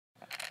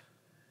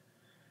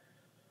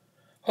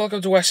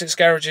Welcome to Wessex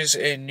Garages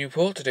in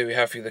Newport. Today we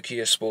have for you the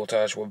Kia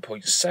Sportage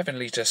 1.7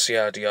 litre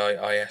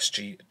CRDI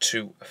ISG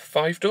 2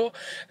 5-door.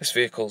 This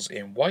vehicle's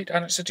in white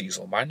and it's a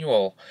diesel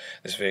manual.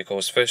 This vehicle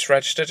was first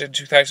registered in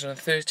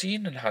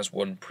 2013 and has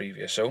one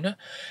previous owner.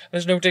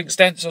 There's no dinks,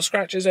 dents or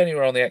scratches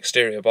anywhere on the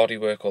exterior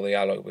bodywork or the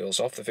alloy wheels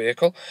of the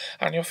vehicle,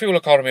 and your fuel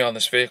economy on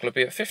this vehicle will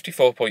be at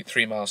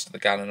 54.3 miles to the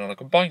gallon on a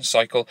combined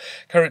cycle,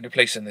 currently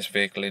placing this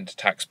vehicle into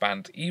tax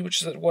band E,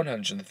 which is at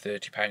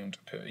 £130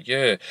 per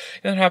year. You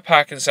then have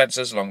parking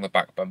sensors along the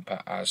back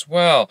bumper as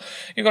well.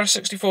 You've got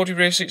a 60/40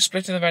 rear seat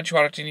split in the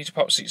eventuality you need to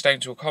pop seats down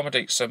to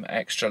accommodate some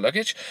extra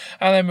luggage,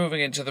 and then moving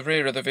into the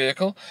rear of the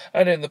vehicle,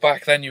 and in the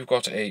back then you've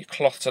got a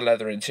cloth to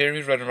leather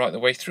interior running right the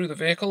way through the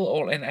vehicle,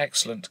 all in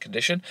excellent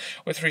condition,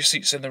 with 3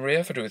 seats in the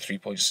rear fitted with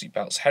 3-point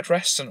seatbelts,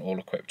 headrests, and all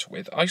equipped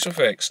with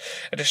Isofix.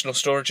 Additional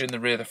storage in the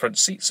rear of the front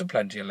seats and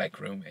plenty of leg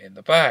room in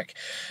the back.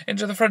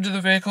 Into the front of the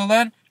vehicle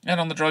then, and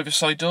on the driver's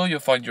side door you'll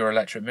find your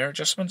electric mirror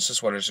adjustments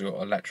as well as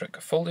your electric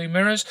folding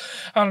mirrors,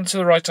 and to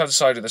the right hand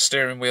side of the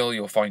steering wheel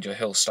you'll find your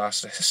hill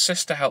start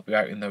assist to help you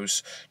out in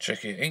those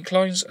trickier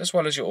inclines, as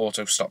well as your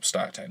auto stop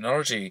start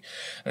technology.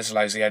 This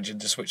allows the engine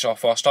to switch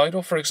off whilst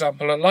idle, for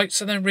example at lights,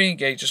 and then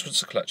re-engages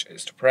once the clutch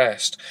is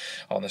depressed.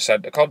 On the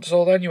centre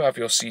console then you have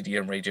your CD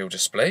and radio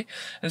display.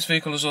 This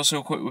vehicle is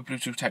also equipped with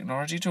Bluetooth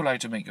technology to allow you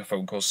to make your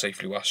phone calls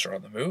safely whilst you're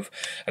on the move.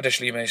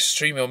 Additionally, you may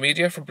stream your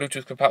media from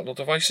Bluetooth compatible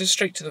devices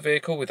straight to the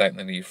vehicle without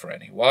the need for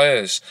any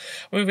wires.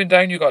 Moving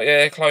down, you've got your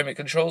air climate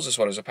controls as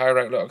well as a power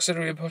outlet,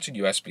 auxiliary input and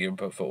USB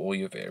input for all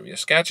your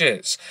various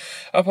gadgets.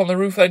 Up on the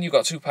roof then you've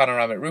got 2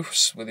 panoramic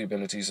roofs with the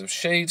abilities of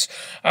shades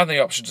and the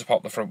option to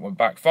pop the front one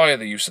back via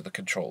the use of the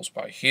controls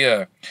by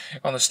here.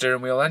 On the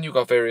steering wheel then you've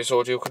got various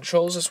audio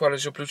controls as well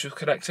as your Bluetooth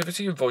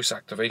connectivity and voice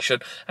activation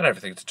and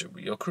everything to do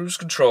with your cruise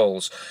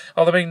controls.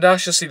 On the main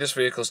dash you'll see this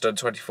vehicle's done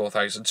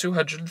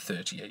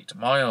 24,238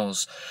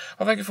 miles.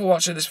 Well, thank you for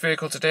watching this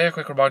vehicle today. A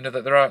quick reminder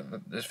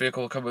that this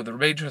vehicle will come with the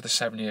remainder of the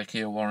 7-year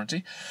Kia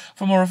warranty.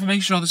 For more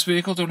information on this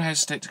vehicle, don't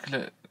hesitate to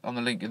click on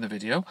the link in the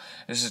video.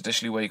 This is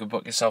additionally where you can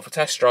book yourself a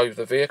test drive of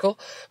the vehicle.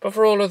 But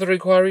for all other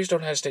inquiries,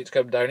 don't hesitate to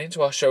come down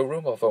into our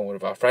showroom or phone one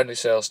of our friendly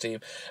sales team.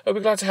 We'll be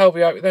glad to help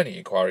you out with any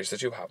inquiries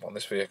that you have on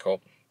this vehicle.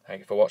 Thank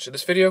you for watching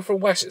this video from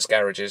Wessex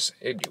Garages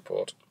in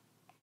Newport.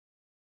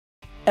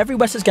 Every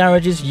Wessex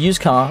Garages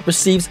used car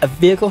receives a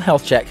vehicle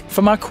health check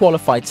from our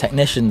qualified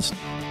technicians.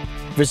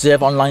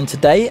 Reserve online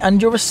today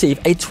and you'll receive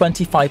a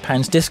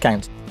 £25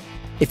 discount.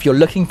 If you're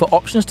looking for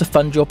options to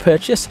fund your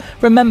purchase,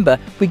 remember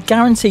we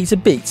guarantee to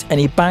beat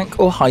any bank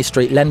or high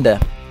street lender.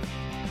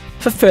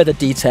 For further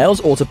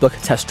details or to book a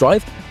test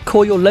drive,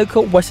 call your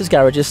local Wessex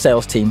Garages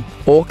sales team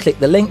or click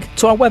the link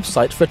to our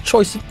website for a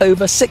choice of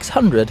over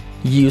 600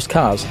 used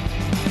cars.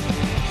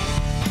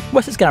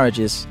 Wessex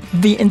Garages,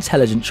 the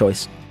intelligent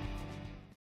choice.